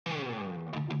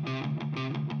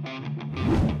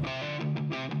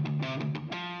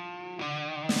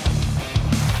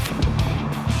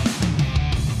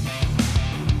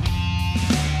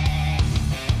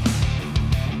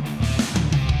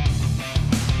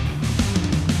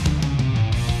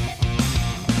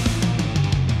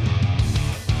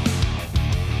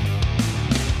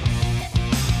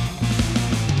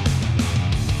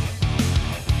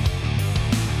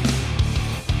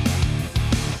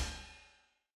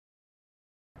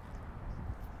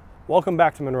Welcome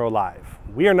back to Munro Live.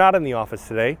 We are not in the office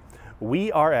today. We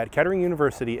are at Kettering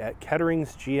University at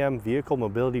Kettering's GM Vehicle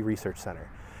Mobility Research Center.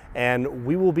 And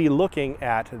we will be looking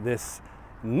at this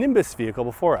Nimbus vehicle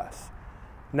before us.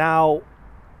 Now,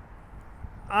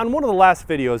 on one of the last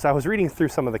videos, I was reading through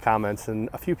some of the comments and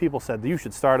a few people said that you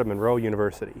should start at Munro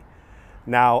University.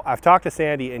 Now, I've talked to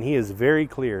Sandy and he is very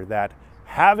clear that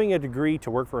having a degree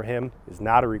to work for him is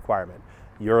not a requirement.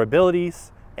 Your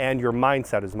abilities and your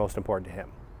mindset is most important to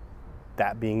him.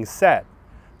 That being said,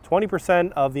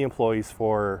 20% of the employees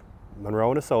for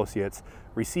Munro & Associates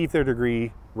receive their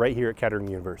degree right here at Kettering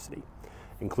University,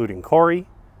 including Corey,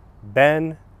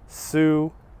 Ben,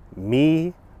 Sue,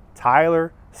 me,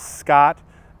 Tyler, Scott,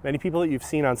 many people that you've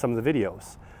seen on some of the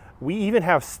videos. We even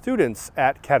have students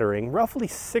at Kettering, roughly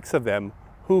 6 of them,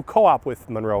 who co-op with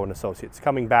Munro & Associates,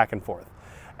 coming back and forth.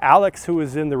 Alex, who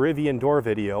is in the Rivian door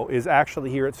video, is actually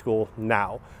here at school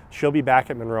now. She'll be back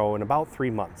at Munro in about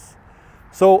 3 months.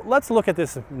 So let's look at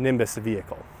this Nimbus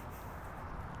vehicle.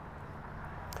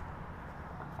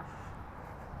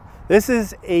 This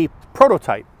is a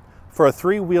prototype for a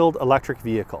 3-wheeled electric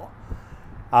vehicle.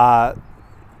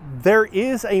 There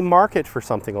is a market for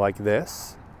something like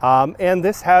this, and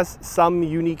this has some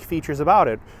unique features about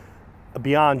it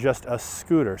beyond just a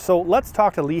scooter. So let's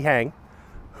talk to Lee Hang,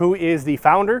 who is the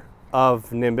founder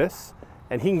of Nimbus,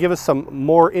 and he can give us some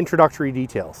more introductory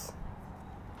details.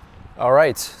 All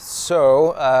right,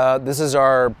 so this is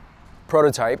our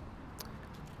prototype.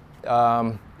 It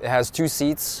has 2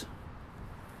 seats.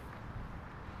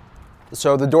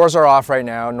 So the doors are off right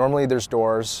now. Normally there's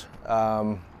doors.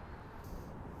 So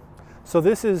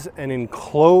this is an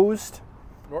enclosed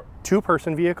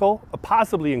 2-person vehicle,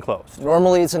 possibly enclosed.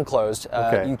 Normally it's enclosed.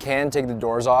 Okay. You can take the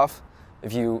doors off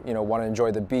if you want to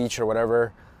enjoy the beach or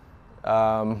whatever.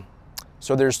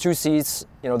 So there's 2 seats.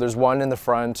 There's one in the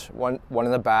front, one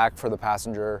in the back for the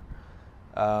passenger.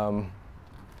 One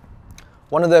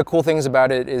of the cool things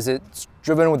about it is it's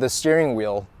driven with a steering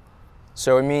wheel,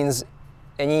 so it means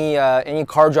any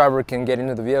car driver can get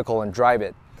into the vehicle and drive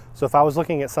it. So if I was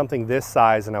looking at something this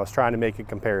size and I was trying to make a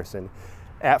comparison,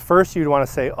 at first you'd want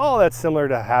to say, oh, that's similar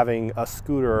to having a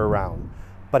scooter around,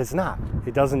 but it's not.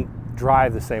 It doesn't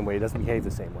drive the same way. It doesn't behave the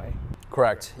same way.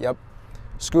 Correct. Yep.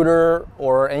 Scooter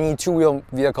or any 2-wheel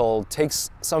vehicle takes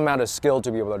some amount of skill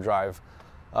to be able to drive.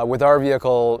 With our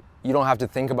vehicle, you don't have to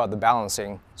think about the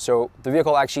balancing. So the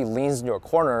vehicle actually leans into a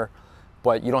corner,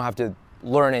 but you don't have to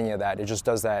learn any of that. It just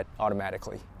does that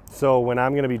automatically. So when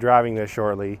I'm going to be driving this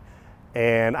shortly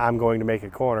and I'm going to make a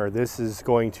corner, this is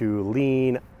going to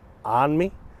lean on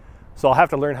me. So I'll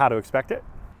have to learn how to expect it.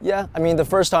 Yeah, I mean, the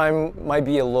first time might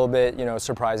be a little bit,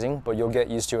 surprising, but you'll get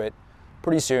used to it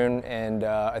pretty soon, and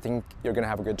I think you're going to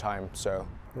have a good time. So.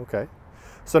 Okay.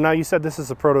 So now you said this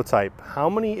is a prototype. How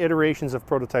many iterations of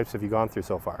prototypes have you gone through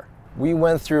so far? We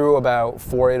went through about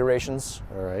 4 iterations.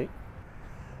 All right.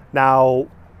 Now,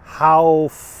 how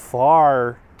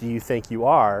far do you think you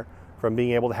are from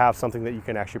being able to have something that you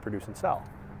can actually produce and sell?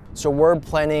 So we're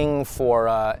planning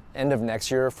for end of next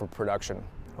year for production.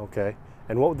 Okay.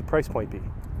 And what would the price point be?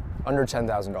 Under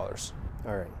 $10,000.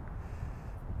 All right.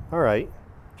 All right.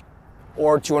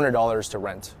 Or $200 to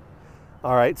rent.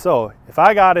 All right, so if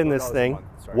I got in this thing,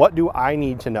 what do I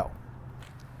need to know?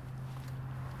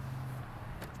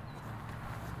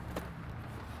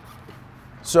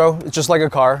 So it's just like a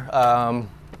car.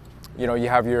 You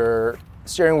have your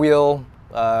steering wheel,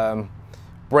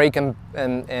 brake and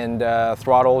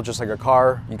throttle, just like a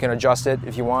car. You can adjust it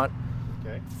if you want.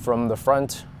 Okay. From the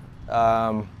front.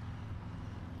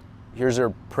 Here's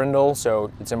your Prindle,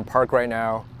 so it's in park right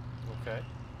now. Okay.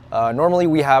 Normally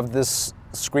we have this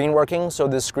screen working, so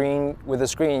with the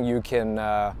screen you can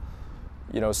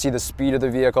see the speed of the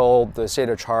vehicle, the state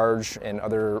of charge, and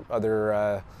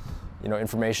other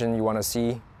information you want to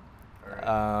see.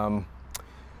 Right.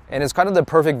 And it's kind of the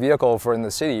perfect vehicle for in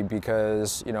the city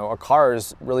because a car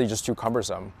is really just too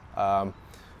cumbersome.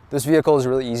 This vehicle is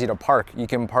really easy to park. You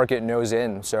can park it nose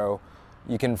in, so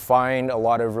you can find a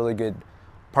lot of really good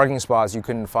parking spots you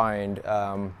couldn't find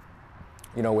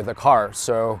with a car.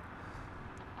 So,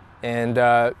 and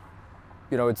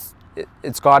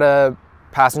it's got a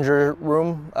passenger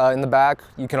room in the back.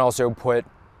 You can also put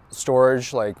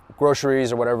storage like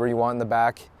groceries or whatever you want in the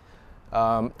back.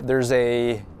 There's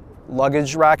a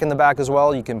luggage rack in the back as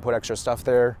well. You can put extra stuff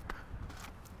there.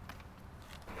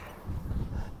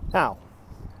 Now,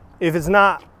 if it's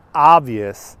not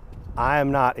obvious, I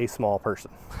am not a small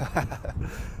person.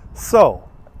 So,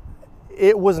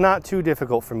 it was not too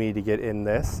difficult for me to get in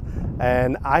this,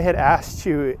 and I had asked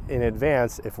you in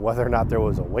advance if whether or not there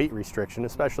was a weight restriction,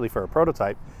 especially for a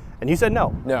prototype, and you said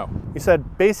no. No. You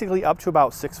said basically up to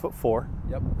about 6'4".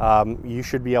 Yep. You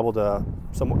should be able to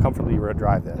somewhat comfortably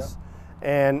drive this. Yep.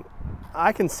 And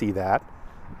I can see that.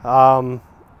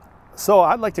 So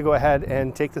I'd like to go ahead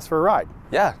and take this for a ride.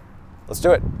 Yeah, let's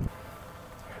do it.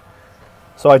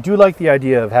 So I do like the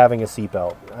idea of having a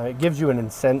seatbelt. It gives you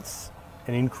an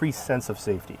increased sense of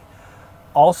safety.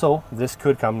 Also, this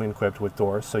could come equipped with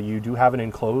doors, so you do have an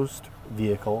enclosed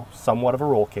vehicle, somewhat of a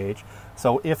roll cage.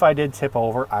 So if I did tip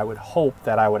over, I would hope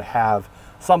that I would have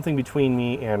something between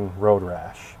me and road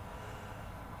rash.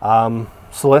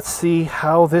 So let's see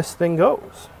how this thing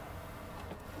goes.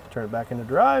 Turn it back into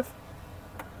drive.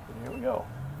 And here we go.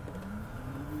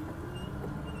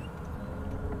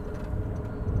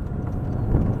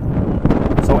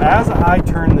 So as I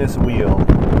turn this wheel,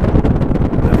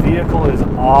 the vehicle is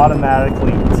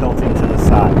automatically tilting to the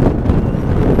side.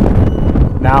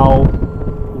 Now,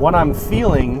 what I'm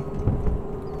feeling,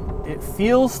 it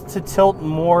feels to tilt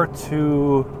more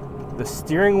to the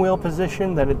steering wheel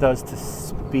position than it does to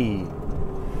speed.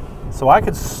 So I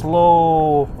could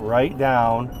slow right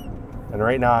down, and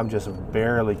right now I'm just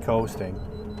barely coasting.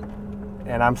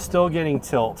 And I'm still getting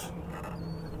tilt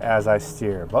as I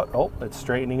steer, but oh, it's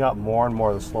straightening up more and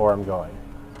more the slower I'm going.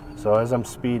 So as I'm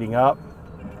speeding up,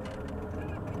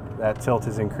 that tilt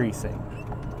is increasing.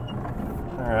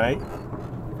 All right,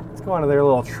 let's go on to their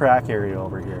little track area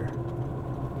over here.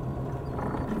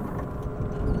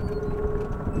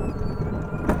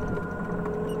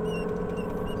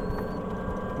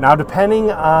 Now, depending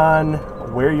on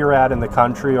where you're at in the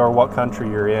country or what country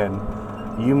you're in,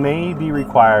 you may be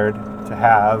required to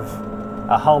have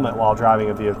a helmet while driving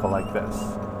a vehicle like this.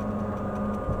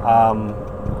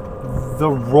 The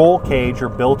roll cage or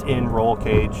built-in roll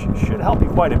cage should help you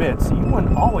quite a bit, so you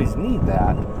wouldn't always need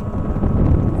that.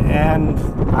 And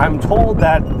I'm told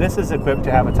that this is equipped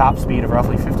to have a top speed of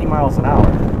roughly 50 miles an hour.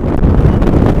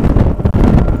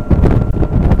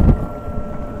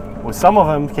 With some of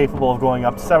them capable of going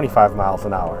up to 75 miles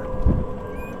an hour.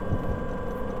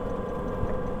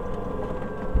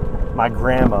 My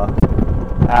grandma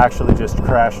actually just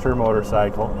crashed her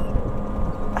motorcycle.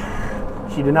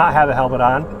 She did not have a helmet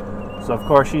on, so of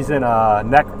course she's in a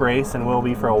neck brace and will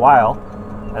be for a while.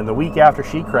 And the week after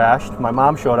she crashed, my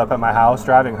mom showed up at my house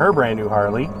driving her brand new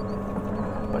Harley,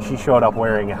 but she showed up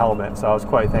wearing a helmet, so I was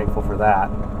quite thankful for that.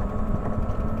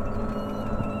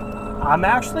 I'm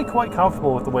actually quite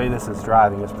comfortable with the way this is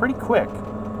driving. It's pretty quick.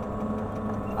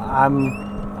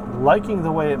 I'm liking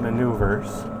the way it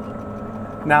maneuvers.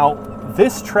 Now,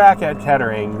 this track at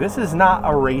Kettering, this is not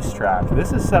a racetrack.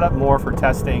 This is set up more for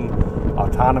testing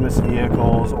autonomous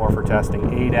vehicles or for testing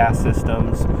ADAS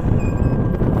systems.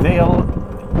 They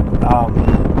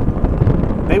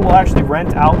will actually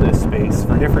rent out this space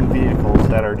for different vehicles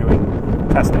that are doing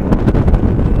testing.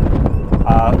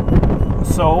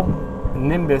 So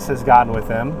Nimbus has gotten with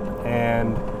them,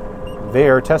 and they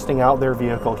are testing out their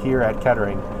vehicle here at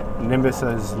Kettering. Nimbus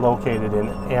is located in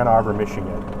Ann Arbor,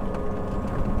 Michigan.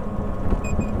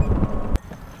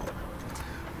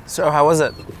 So how was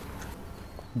it?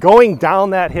 Going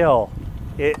down that hill,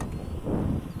 it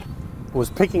was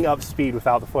picking up speed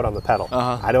without the foot on the pedal.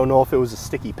 I don't know if it was a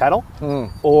sticky pedal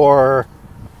or...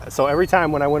 So every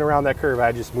time when I went around that curve,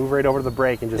 I just move right over to the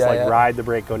brake and just ride the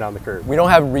brake going down the curve. We don't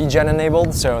have regen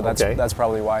enabled, so that's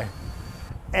probably why.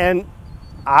 And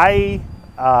I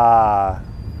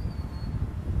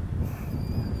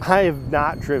have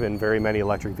not driven very many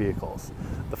electric vehicles.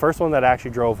 The first one that I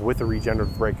actually drove with the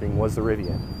regenerative braking was the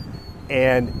Rivian.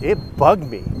 And it bugged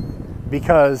me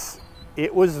because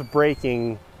it was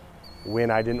braking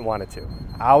when I didn't want it to.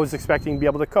 I was expecting to be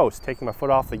able to coast, taking my foot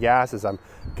off the gas as I'm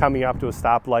coming up to a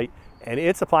stoplight, and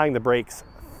it's applying the brakes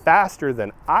faster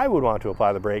than I would want to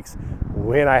apply the brakes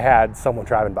when I had someone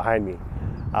driving behind me.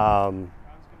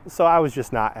 So I was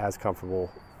just not as comfortable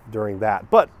during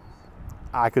that, but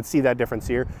I could see that difference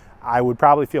here. I would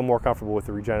probably feel more comfortable with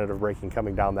the regenerative braking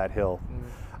coming down that hill.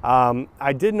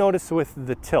 I did notice with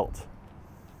the tilt,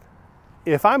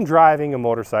 if I'm driving a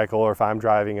motorcycle or if I'm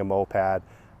driving a moped,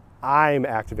 I'm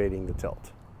activating the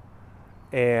tilt.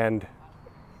 And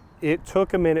it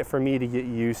took a minute for me to get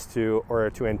used to or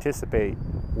to anticipate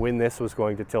when this was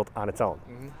going to tilt on its own.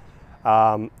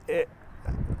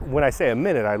 When I say a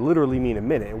minute, I literally mean a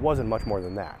minute. It wasn't much more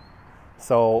than that.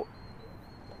 So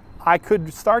I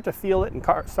could start to feel it and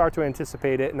start to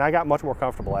anticipate it, and I got much more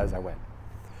comfortable as I went.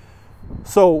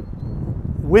 So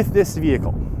with this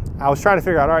vehicle, I was trying to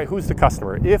figure out, all right, who's the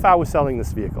customer if I was selling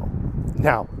this vehicle?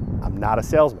 Now, I'm not a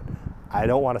salesman. I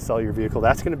don't want to sell your vehicle.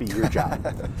 That's going to be your job.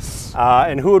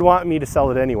 And who would want me to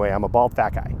sell it anyway? I'm a bald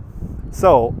fat guy.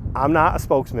 So I'm not a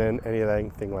spokesman,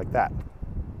 anything like that.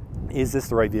 Is this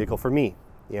the right vehicle for me?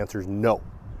 The answer is no.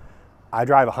 I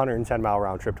drive a 110-mile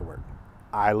round trip to work.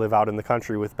 I live out in the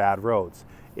country with bad roads.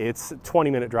 It's a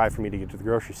 20-minute drive for me to get to the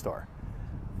grocery store.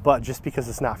 But just because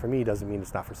it's not for me doesn't mean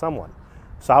it's not for someone.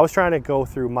 So I was trying to go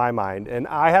through my mind, and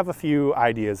I have a few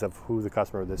ideas of who the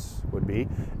customer of this would be,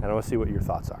 and I want to see what your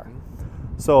thoughts are.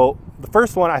 So the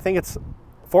first one, I think it's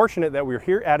fortunate that we're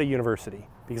here at a university,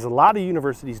 because a lot of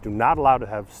universities do not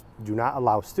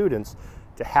allow students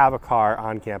to have a car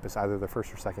on campus either the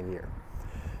first or second year.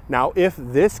 Now, if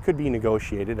this could be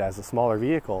negotiated as a smaller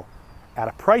vehicle at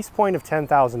a price point of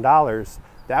 $10,000,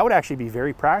 that would actually be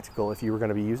very practical if you were going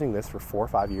to be using this for 4 or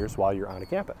 5 years while you're on a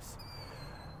campus.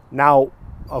 Now,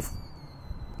 of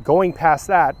going past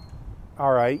that,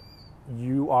 all right,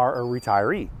 you are a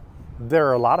retiree. There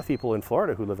are a lot of people in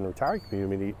Florida who live in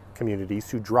retiree communities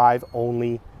who drive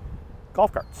only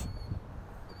golf carts.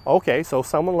 Okay, so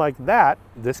someone like that,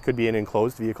 this could be an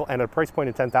enclosed vehicle, and at a price point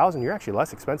of $10,000, you're actually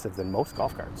less expensive than most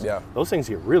golf carts. Yeah. Those things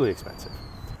get really expensive.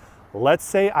 Let's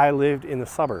say I lived in the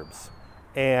suburbs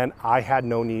and I had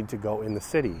no need to go in the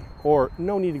city, or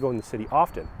no need to go in the city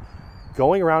often.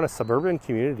 Going around a suburban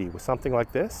community with something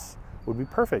like this would be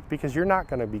perfect, because you're not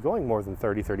going to be going more than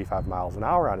 30, 35 miles an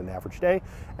hour on an average day,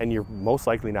 and you're most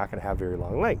likely not going to have very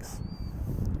long lengths.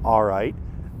 All right,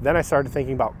 then I started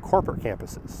thinking about corporate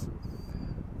campuses.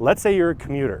 Let's say you're a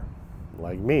commuter,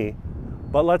 like me,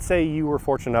 but let's say you were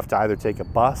fortunate enough to either take a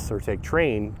bus or take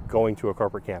train going to a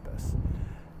corporate campus.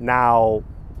 Now,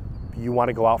 you want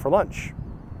to go out for lunch.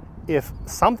 If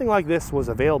something like this was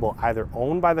available, either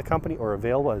owned by the company or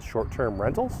available as short-term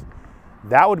rentals,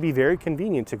 that would be very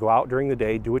convenient to go out during the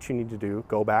day, do what you need to do,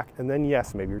 go back, and then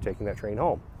yes, maybe you're taking that train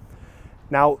home.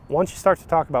 Now, once you start to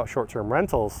talk about short-term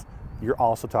rentals, you're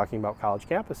also talking about college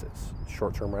campuses,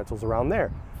 short-term rentals around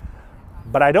there.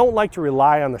 But I don't like to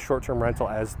rely on the short-term rental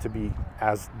as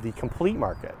the complete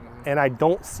market, and I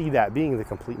don't see that being the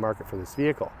complete market for this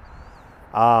vehicle.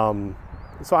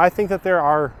 So I think that there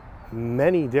are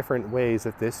many different ways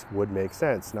that this would make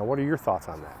sense. Now, what are your thoughts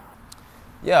on that?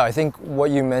 Yeah, I think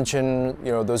what you mentioned,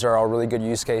 those are all really good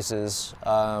use cases.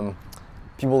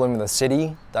 People live in the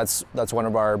city. That's one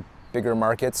of our bigger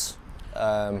markets.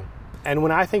 And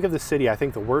when I think of the city, I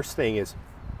think the worst thing is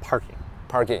parking.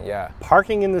 Parking, yeah.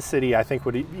 Parking in the city, I think,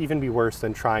 would even be worse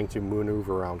than trying to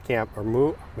maneuver around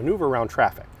maneuver around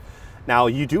traffic. Now,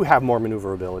 you do have more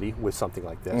maneuverability with something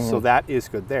like this, so that is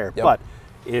good there. Yep. But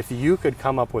if you could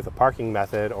come up with a parking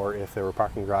method, or if there were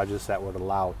parking garages that would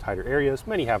allow tighter areas,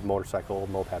 many have motorcycle,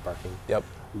 moped parking. Yep.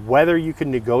 Whether you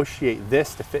can negotiate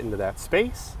this to fit into that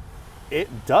space,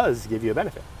 it does give you a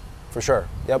benefit. For sure,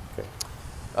 yep.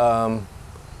 Okay.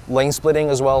 Lane splitting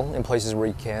as well in places where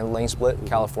you can lane split.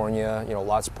 California,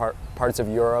 lots of parts of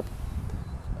Europe.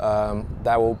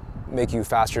 That will make you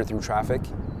faster through traffic.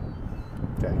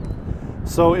 Okay.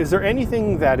 So is there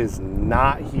anything that is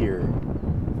not here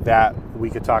that we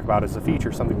could talk about as a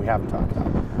feature, something we haven't talked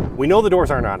about? We know the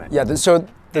doors aren't on it. Yeah, so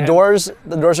the doors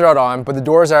are not on, but the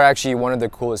doors are actually one of the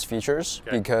coolest features,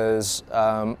 because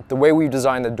the way we've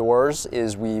designed the doors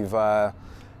is we've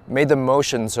made the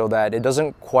motion so that it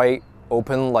doesn't quite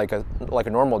open like a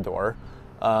normal door.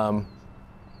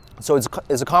 So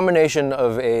it's a combination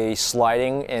of a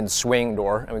sliding and swing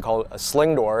door, and we call it a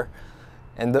sling door.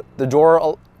 And the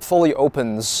door fully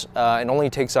opens and only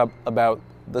takes up about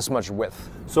this much width.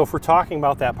 So if we're talking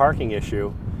about that parking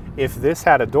issue, if this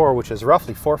had a door which is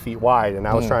roughly 4 feet wide and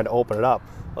I was trying to open it up,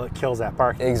 well, it kills that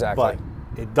parking. Exactly.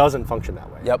 But it doesn't function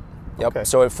that way. Yep. Okay.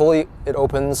 So it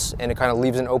opens, and it kind of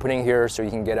leaves an opening here so you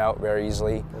can get out very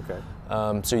easily.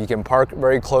 Okay. So you can park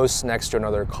very close next to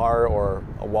another car or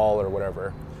a wall or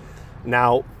whatever.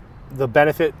 Now, the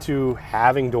benefit to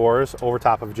having doors over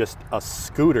top of just a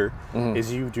scooter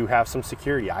is you do have some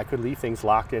security. I could leave things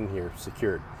locked in here,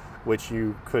 secured, which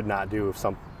you could not do if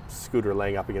some scooter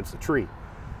laying up against a tree.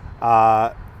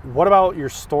 What about your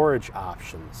storage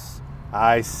options?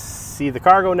 I see the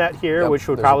cargo net here, which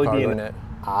would probably be an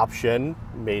option,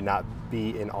 may not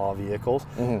be in all vehicles,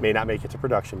 may not make it to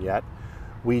production yet.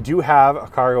 We do have a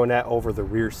cargo net over the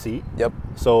rear seat. Yep.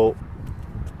 So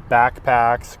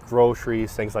backpacks,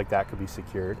 groceries, things like that could be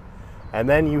secured. And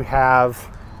then you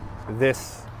have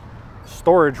this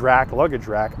storage rack, luggage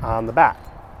rack on the back.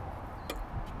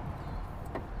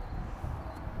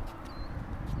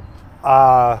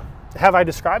 Have I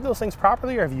described those things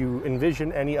properly, or have you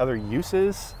envisioned any other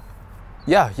uses?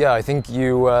 Yeah, I think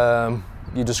you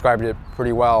described it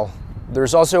pretty well.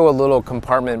 There's also a little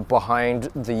compartment behind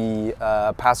the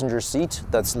passenger seat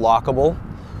that's lockable.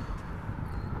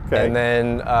 Okay. And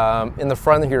then in the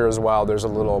front here as well, there's a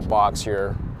little box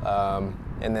here,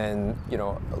 and then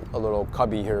a little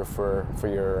cubby here for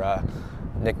your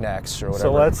knickknacks or whatever.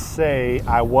 So let's say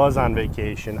I was on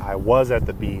vacation, I was at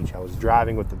the beach, I was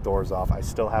driving with the doors off, I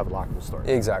still have lockable storage.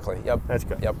 Exactly, yep. That's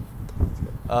good. Yep.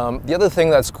 The other thing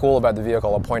that's cool about the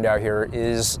vehicle, I'll point out here,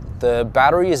 is the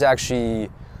battery is actually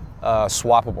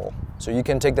swappable. So you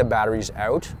can take the batteries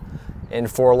out, and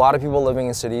for a lot of people living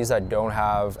in cities that don't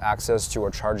have access to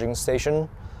a charging station,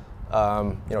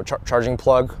 charging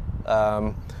plug,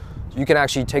 you can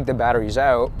actually take the batteries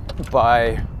out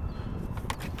by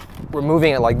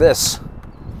removing it like this,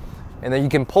 and then you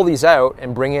can pull these out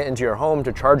and bring it into your home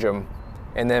to charge them,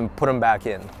 and then put them back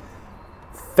in.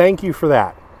 Thank you for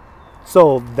that.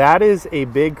 So that is a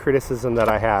big criticism that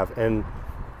I have, and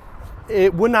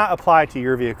it would not apply to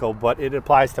your vehicle, but it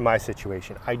applies to my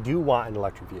situation. I do want an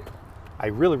electric vehicle. I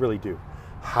really, really do.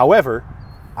 However,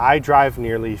 I drive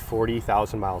nearly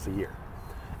 40,000 miles a year.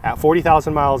 At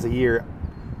 40,000 miles a year,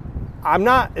 I'm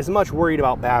not as much worried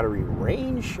about battery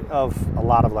range of a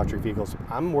lot of electric vehicles.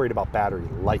 I'm worried about battery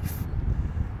life.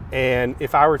 And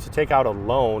if I were to take out a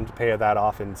loan to pay that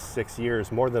off in 6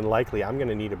 years, more than likely I'm going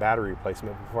to need a battery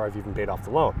replacement before I've even paid off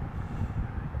the loan.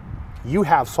 You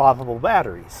have swappable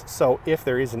batteries. So if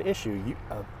there is an issue,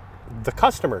 the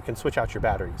customer can switch out your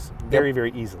batteries very,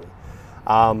 very easily.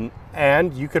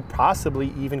 And you could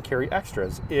possibly even carry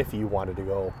extras if you wanted to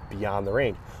go beyond the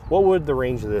range. What would the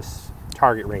range of this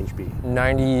target range be?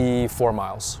 94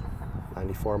 miles.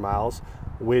 94 miles,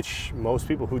 which most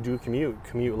people who do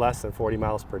commute less than 40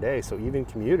 miles per day. So even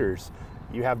commuters,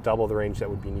 you have double the range that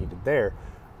would be needed there,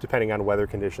 depending on weather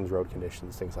conditions, road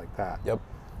conditions, things like that. Yep.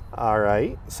 All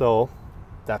right, so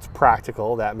that's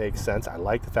practical. That makes sense. I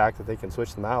like the fact that they can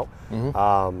switch them out.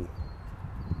 Mm-hmm.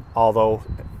 Although,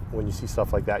 when you see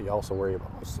stuff like that, you also worry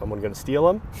about, is someone going to steal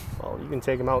them? Well, you can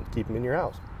take them out and keep them in your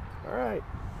house. All right.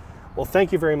 Well,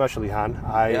 thank you very much, Lihan.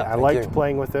 I liked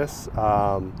playing with this.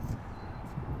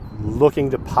 Looking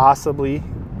to possibly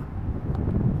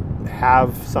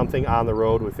have something on the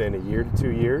road within a year to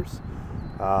 2 years.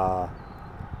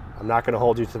 I'm not going to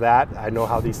hold you to that. I know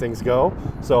how these things go.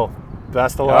 So,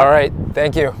 best of luck. All right.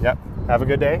 Thank you. Yep. Have a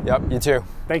good day. Yep. You too.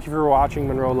 Thank you for watching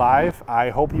Munro Live. I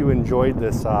hope you enjoyed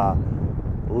this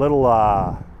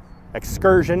little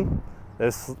excursion,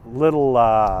 this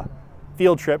little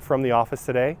field trip from the office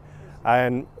today.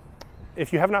 And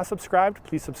if you have not subscribed,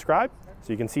 please subscribe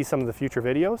so you can see some of the future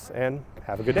videos, and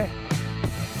have a good day.